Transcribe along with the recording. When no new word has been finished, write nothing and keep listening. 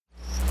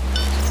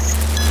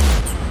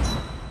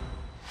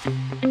Hello,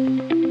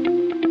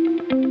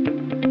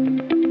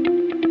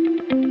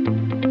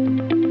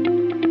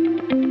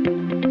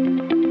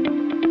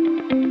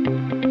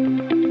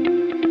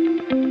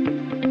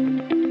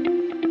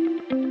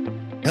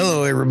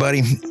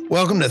 everybody.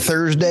 Welcome to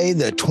Thursday,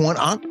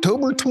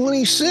 October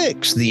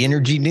 26th, the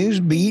Energy News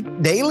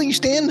Beat Daily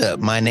Stand-Up.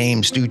 My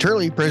name's Stu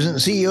Turley,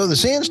 President and CEO of the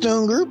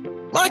Sandstone Group.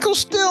 Michael's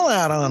still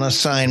out on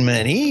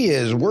assignment. He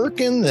is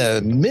working the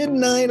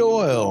midnight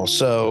oil,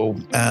 so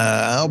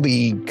I'll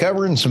be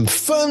covering some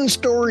fun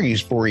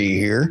stories for you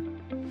here.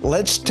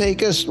 We're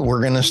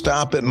going to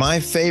stop at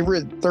my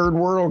favorite third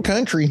world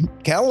country,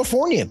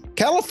 California.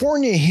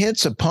 California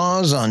hits a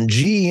pause on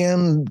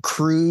GM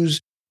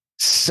Cruise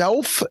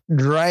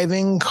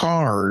self-driving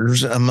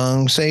cars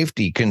among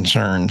safety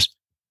concerns.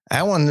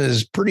 That one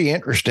is pretty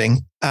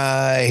interesting.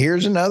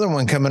 Here's another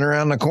one coming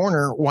around the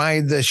corner.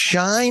 Why the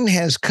shine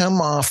has come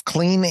off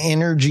clean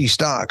energy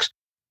stocks.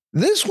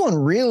 This one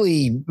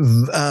really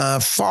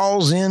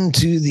falls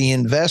into the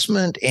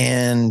investment,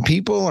 and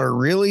people are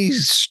really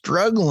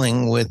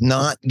struggling with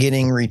not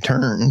getting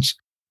returns.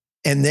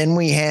 And then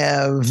we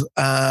have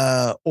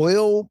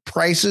oil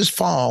prices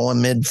fall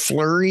amid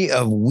flurry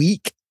of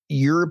weak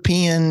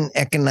European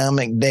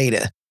economic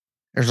data.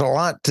 There's a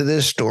lot to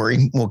this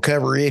story. We'll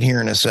cover it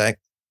here in a sec.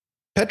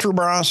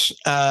 Petrobras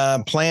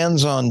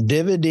plans on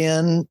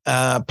dividend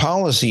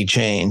policy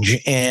change.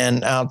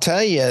 And I'll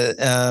tell you,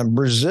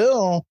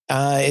 Brazil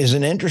is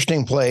an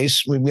interesting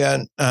place. We've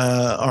got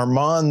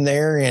Armand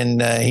there,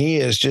 and he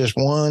is just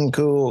one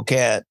cool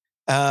cat.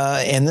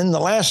 And then the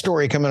last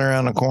story coming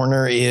around the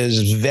corner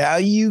is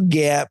value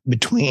gap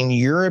between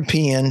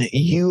European,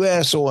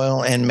 U.S.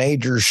 oil and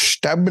majors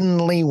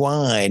stubbornly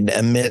wide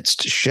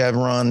amidst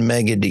Chevron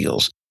mega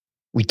deals.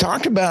 We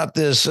talked about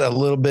this a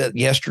little bit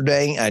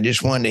yesterday. I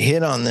just wanted to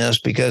hit on this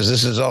because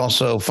this is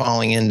also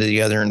falling into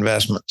the other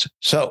investments.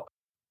 So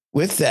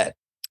with that,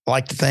 I'd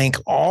like to thank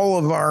all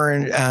of our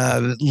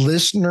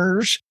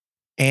listeners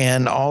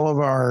and all of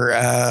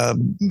our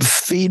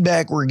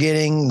feedback we're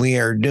getting. We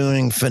are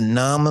doing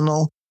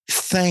phenomenal.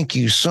 Thank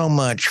you so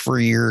much for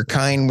your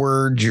kind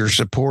words, your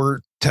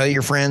support. Tell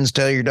your friends,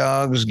 tell your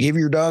dogs, give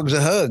your dogs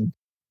a hug,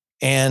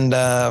 and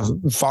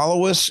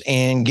follow us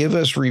and give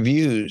us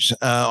reviews.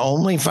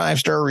 Only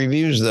 5-star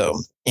reviews, though.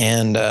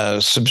 And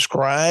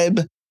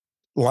subscribe,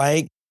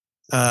 like.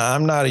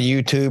 I'm not a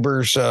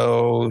YouTuber,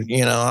 so,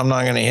 I'm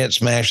not going to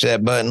smash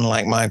that button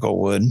like Michael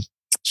would.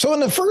 So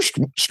in the first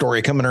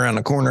story coming around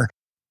the corner,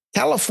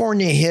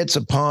 California hits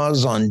a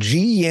pause on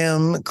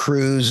GM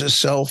Cruise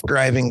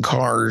self-driving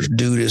cars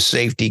due to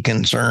safety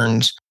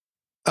concerns.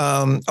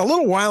 A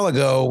little while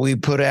ago, we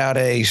put out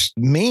a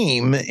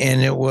meme,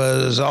 and it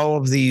was all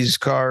of these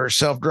cars,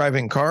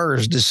 self-driving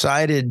cars,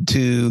 decided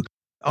to,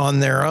 on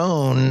their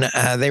own,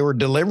 they were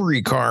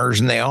delivery cars,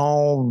 and they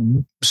all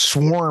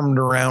swarmed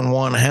around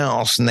one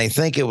house, and they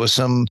think it was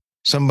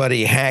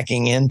somebody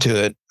hacking into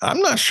it. I'm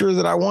not sure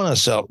that I want a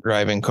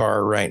self-driving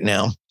car right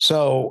now.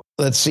 So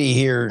let's see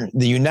here.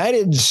 The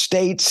United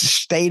States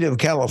state of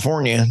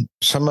California,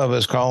 some of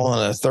us call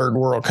it a third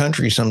world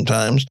country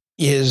sometimes,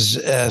 is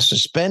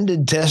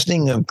suspended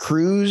testing of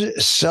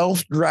Cruise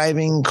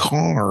self-driving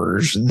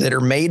cars that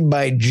are made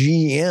by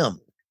GM.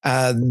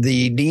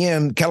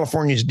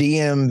 California's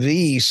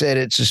DMV said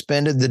it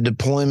suspended the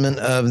deployment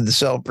of the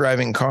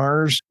self-driving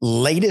cars,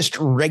 latest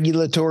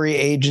regulatory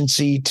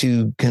agency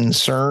to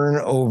concern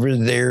over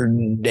their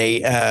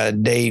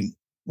data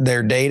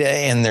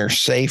and their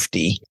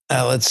safety.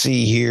 Let's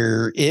see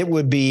here. It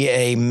would be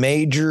a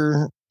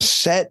major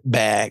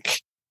setback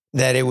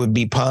that it would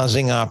be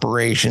pausing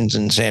operations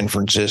in San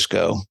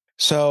Francisco.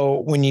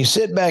 So when you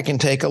sit back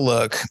and take a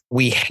look,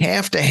 we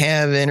have to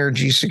have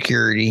energy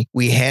security.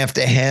 We have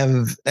to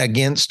have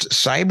against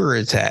cyber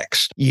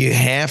attacks. You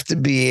have to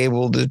be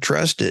able to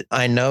trust it.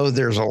 I know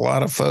there's a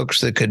lot of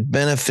folks that could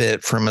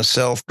benefit from a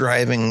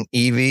self-driving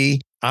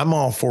EV. I'm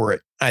all for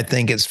it. I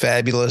think it's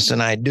fabulous,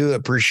 and I do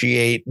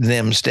appreciate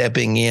them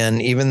stepping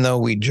in. Even though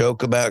we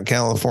joke about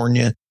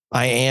California,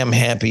 I am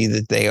happy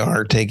that they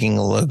are taking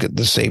a look at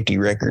the safety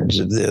records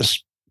of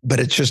this. But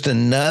it's just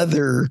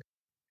another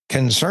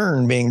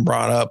concern being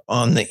brought up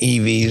on the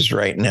EVs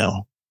right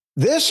now.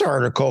 This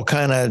article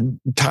kind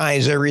of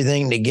ties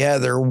everything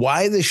together.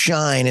 Why the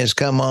shine has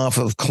come off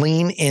of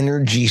clean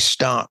energy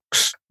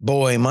stocks.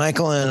 Boy,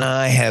 Michael and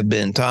I have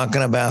been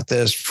talking about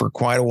this for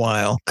quite a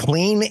while.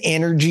 Clean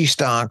energy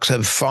stocks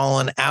have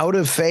fallen out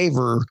of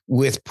favor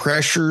with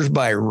pressures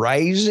by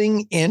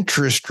rising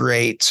interest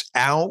rates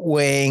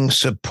outweighing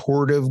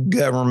supportive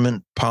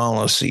government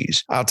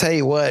policies. I'll tell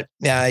you what,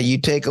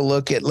 you take a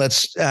look at,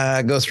 let's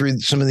go through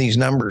some of these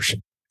numbers.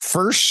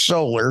 First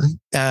Solar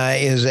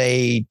is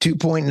a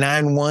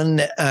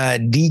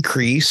 2.91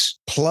 decrease.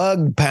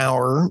 Plug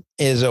Power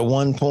is a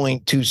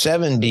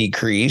 1.27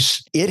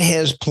 decrease. It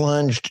has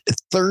plunged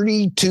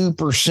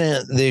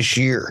 32% this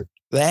year.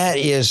 That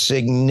is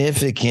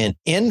significant.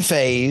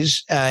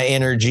 Enphase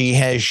Energy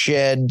has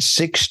shed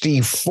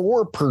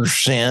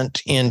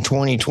 64% in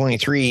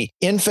 2023.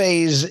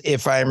 Enphase,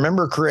 if I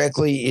remember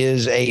correctly,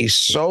 is a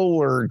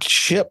solar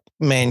chip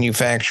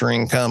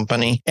manufacturing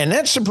company, and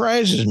that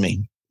surprises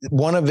me.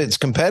 One of its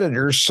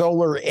competitors,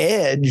 Solar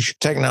Edge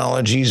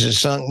Technologies, has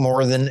sunk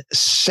more than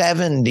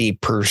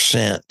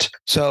 70%.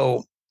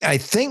 So I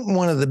think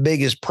one of the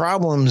biggest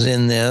problems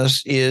in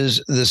this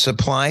is the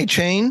supply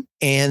chain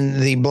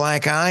and the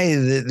black eye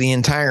that the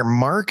entire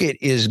market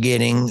is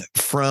getting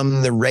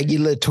from the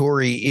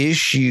regulatory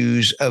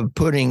issues of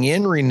putting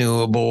in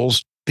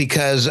renewables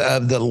because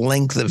of the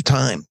length of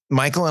time.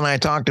 Michael and I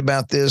talked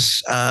about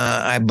this,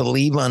 I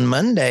believe, on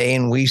Monday,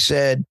 and we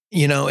said,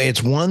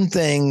 it's one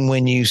thing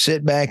when you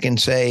sit back and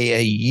say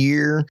a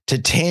year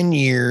to 10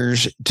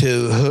 years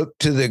to hook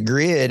to the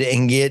grid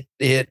and get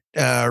it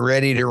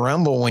ready to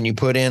rumble when you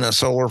put in a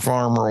solar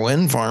farm or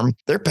wind farm.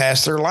 They're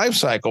past their life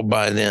cycle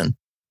by then.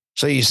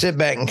 So you sit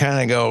back and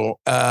kind of go,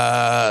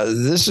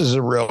 this is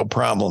a real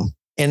problem.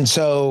 And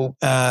so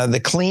the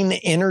clean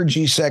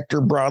energy sector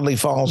broadly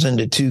falls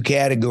into two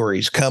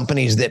categories: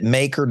 companies that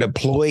make or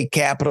deploy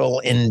capital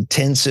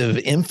intensive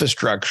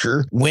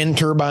infrastructure, wind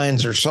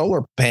turbines or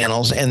solar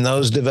panels, and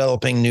those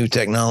developing new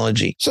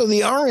technology. So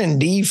the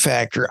R&D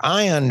factor,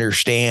 I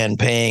understand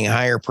paying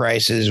higher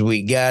prices.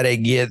 We got to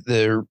get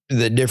the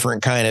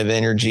different kind of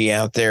energy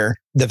out there.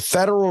 The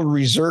Federal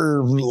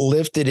Reserve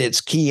lifted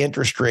its key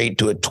interest rate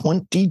to a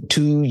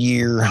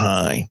 22-year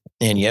high.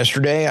 And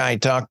yesterday I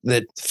talked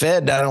that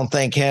Fed, I don't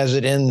think, has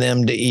it in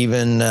them to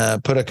even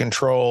put a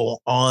control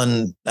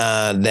on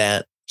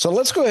that. So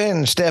let's go ahead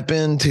and step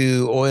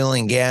into oil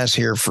and gas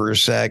here for a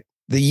sec.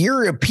 The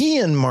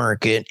European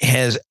market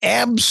has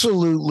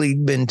absolutely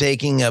been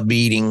taking a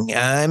beating.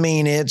 I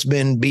mean, it's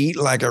been beat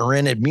like a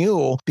rented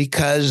mule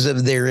because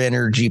of their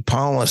energy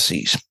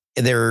policies.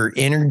 Their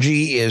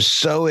energy is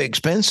so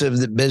expensive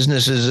that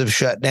businesses have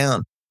shut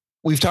down.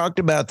 We've talked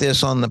about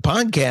this on the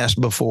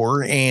podcast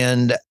before,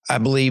 and I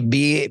believe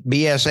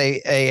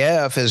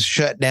BASF has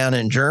shut down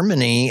in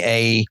Germany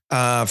a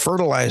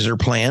fertilizer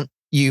plant.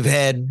 You've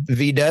had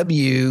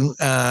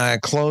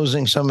VW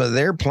closing some of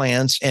their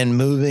plants and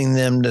moving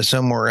them to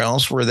somewhere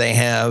else where they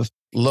have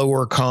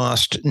lower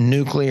cost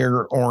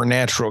nuclear or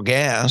natural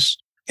gas.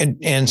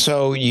 And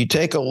so you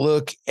take a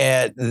look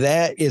at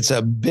that. It's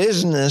a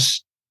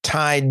business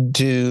tied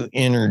to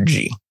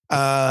energy.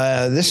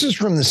 This is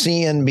from the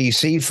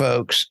CNBC,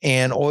 folks,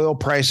 and oil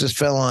prices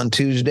fell on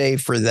Tuesday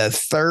for the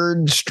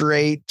third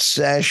straight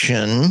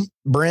session.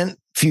 Brent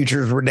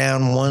futures were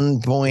down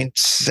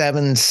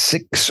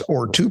 1.76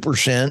 or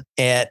 2%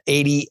 at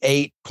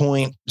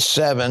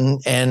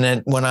 88.7.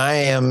 And when I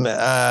am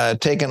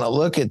taking a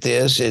look at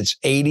this, it's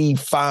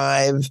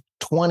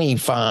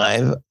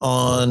 85.25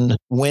 on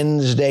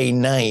Wednesday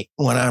night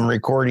when I'm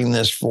recording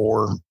this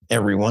for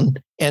everyone.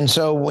 And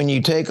so when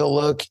you take a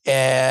look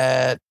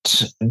at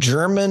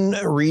German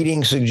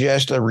readings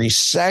suggest a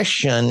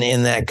recession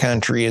in that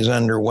country is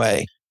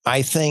underway.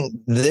 I think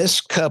this,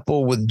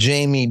 coupled with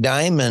Jamie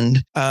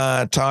Dimon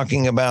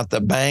talking about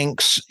the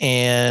banks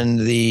and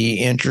the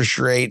interest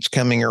rates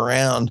coming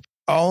around,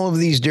 all of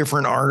these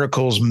different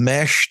articles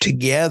mesh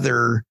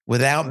together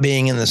without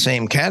being in the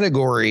same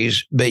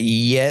categories, but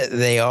yet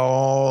they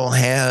all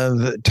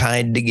have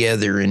tied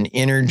together in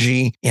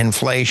energy,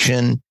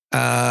 inflation,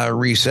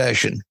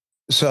 recession.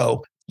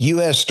 So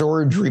U.S.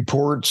 storage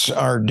reports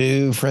are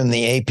due from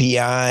the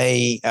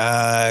API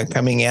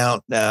coming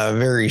out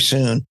very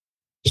soon.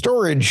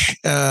 Storage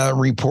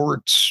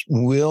reports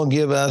will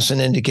give us an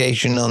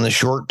indication on the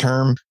short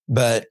term,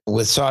 but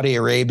with Saudi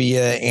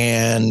Arabia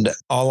and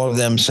all of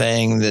them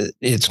saying that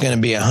it's going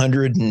to be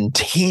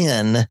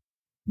 110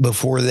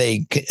 before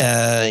they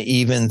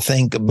even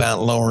think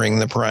about lowering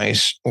the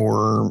price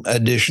or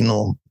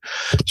additional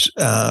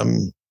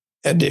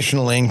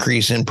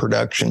increase in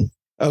production.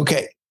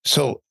 Okay,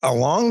 so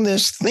along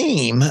this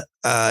theme,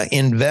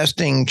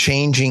 investing,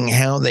 changing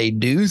how they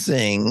do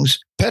things,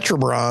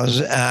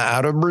 Petrobras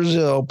out of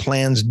Brazil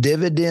plans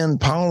dividend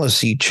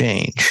policy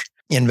change.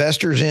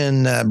 Investors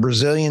in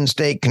Brazilian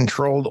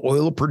state-controlled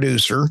oil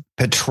producer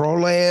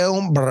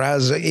Petróleo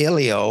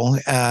Brasileiro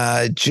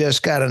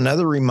just got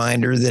another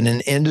reminder that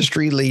an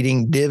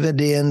industry-leading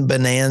dividend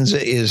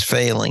bonanza is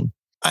failing.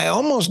 I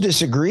almost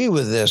disagree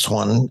with this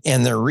one,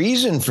 and the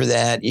reason for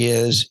that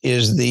is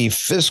the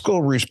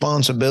fiscal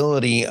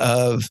responsibility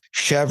of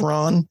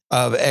Chevron,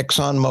 of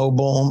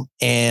ExxonMobil,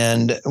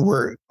 and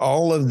where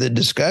all of the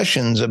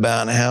discussions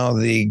about how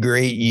the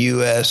great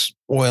U.S.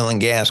 oil and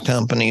gas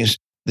companies,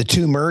 the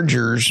two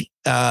mergers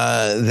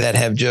that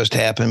have just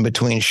happened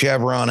between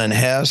Chevron and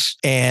Hess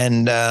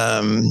and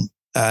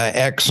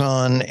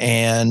Exxon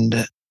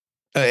and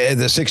the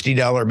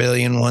 $60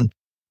 billion one.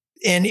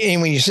 And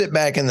when you sit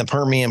back in the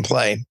Permian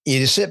play, you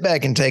just sit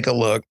back and take a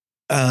look.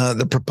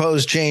 The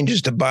proposed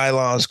changes to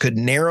bylaws could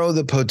narrow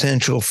the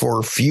potential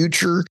for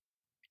future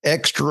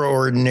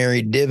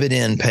extraordinary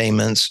dividend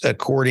payments,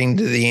 according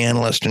to the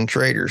analysts and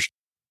traders.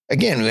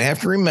 Again, we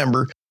have to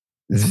remember,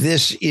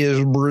 this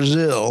is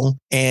Brazil,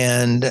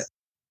 and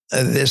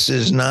this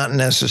is not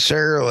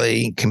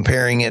necessarily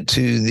comparing it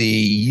to the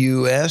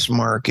U.S.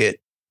 market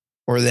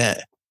or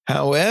that.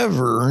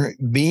 However,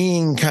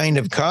 being kind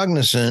of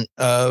cognizant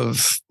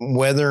of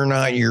whether or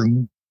not you're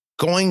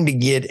going to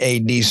get a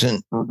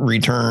decent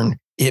return,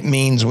 it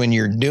means when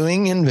you're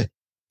doing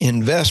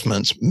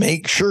investments,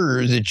 make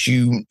sure that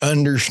you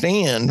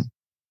understand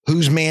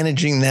who's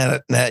managing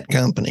that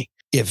company.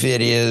 If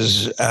it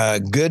is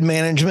good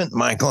management,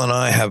 Michael and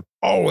I have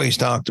always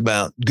talked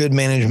about good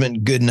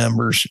management, good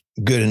numbers,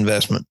 good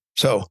investment.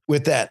 So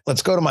with that,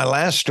 let's go to my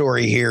last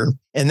story here.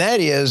 And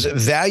that is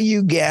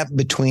value gap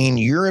between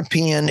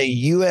European,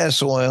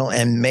 U.S. oil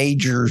and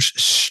majors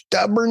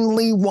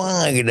stubbornly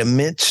wide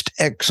amidst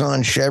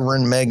Exxon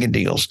Chevron mega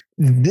deals.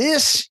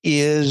 This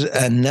is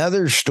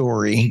another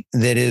story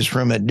that is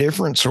from a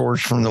different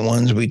source from the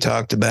ones we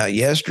talked about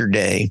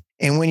yesterday.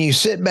 And when you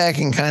sit back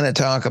and kind of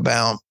talk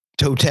about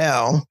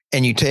Total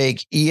and you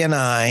take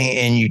ENI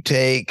and you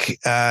take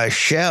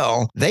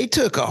Shell, they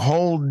took a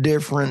whole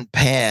different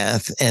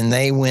path and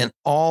they went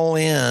all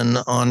in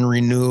on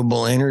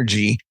renewable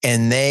energy,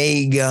 and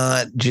they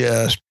got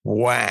just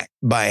whacked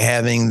by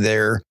having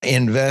their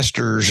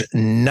investors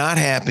not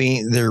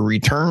happy. Their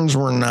returns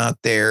were not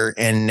there,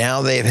 and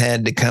now they've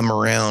had to come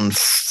around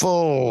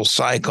full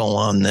cycle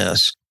on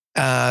this.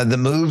 The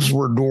moves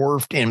were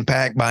dwarfed in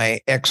fact by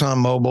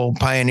ExxonMobil,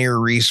 Pioneer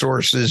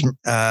Resources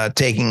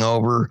taking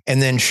over, and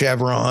then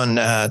Chevron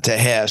to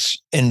Hess.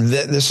 And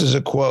this is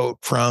a quote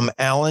from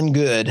Alan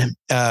Good.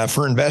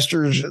 For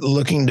investors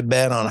looking to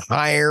bet on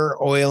higher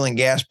oil and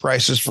gas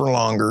prices for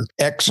longer,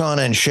 Exxon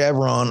and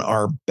Chevron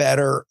are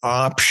better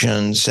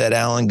options, said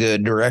Alan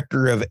Good,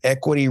 director of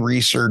equity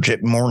research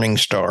at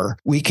Morningstar.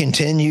 We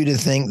continue to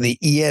think the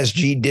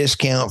ESG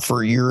discount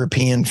for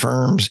European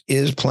firms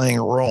is playing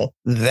a role.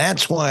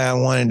 That's why I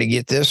wanted to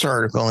get this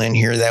article in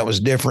here. That was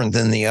different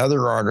than the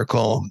other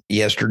article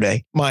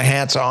yesterday. My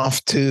hat's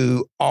off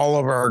to all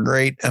of our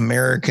great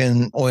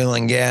American oil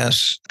and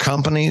gas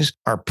companies,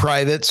 our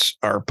privates,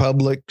 our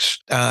publics,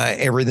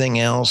 everything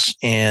else.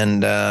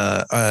 And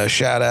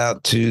shout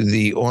out to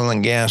the Oil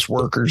and Gas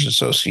Workers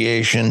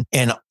Association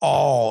and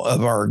all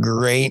of our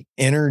great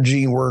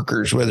energy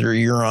workers, whether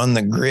you're on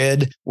the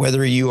grid,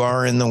 whether you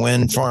are in the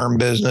wind farm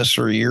business,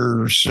 or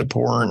you're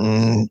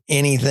supporting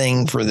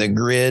anything for the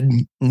grid,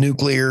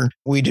 nuclear.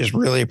 We just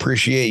really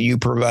appreciate you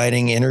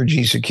providing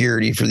energy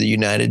security for the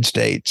United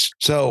States.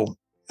 So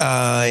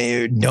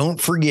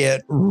don't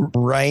forget,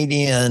 write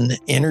in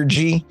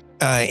energy,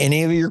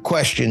 any of your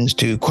questions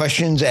to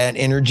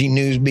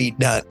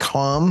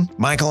questions@energynewsbeat.com.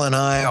 Michael and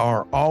I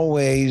are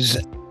always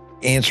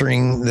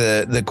answering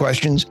the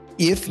questions.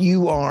 If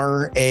you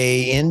are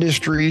a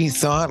industry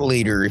thought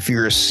leader, if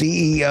you're a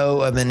CEO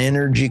of an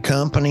energy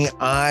company,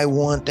 I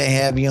want to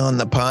have you on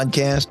the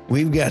podcast.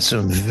 We've got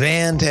some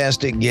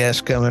fantastic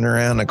guests coming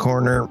around the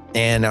corner,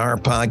 and our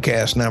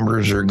podcast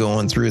numbers are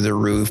going through the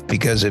roof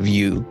because of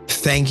you.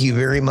 Thank you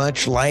very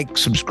much. Like,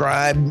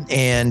 subscribe,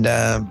 and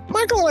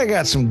Michael and I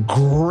got some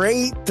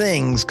great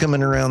things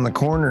coming around the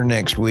corner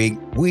next week.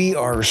 We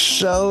are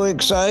so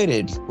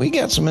excited. We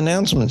got some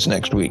announcements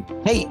next week.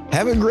 Hey,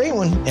 have a great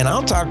one, and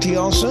I'll talk to you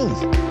all soon.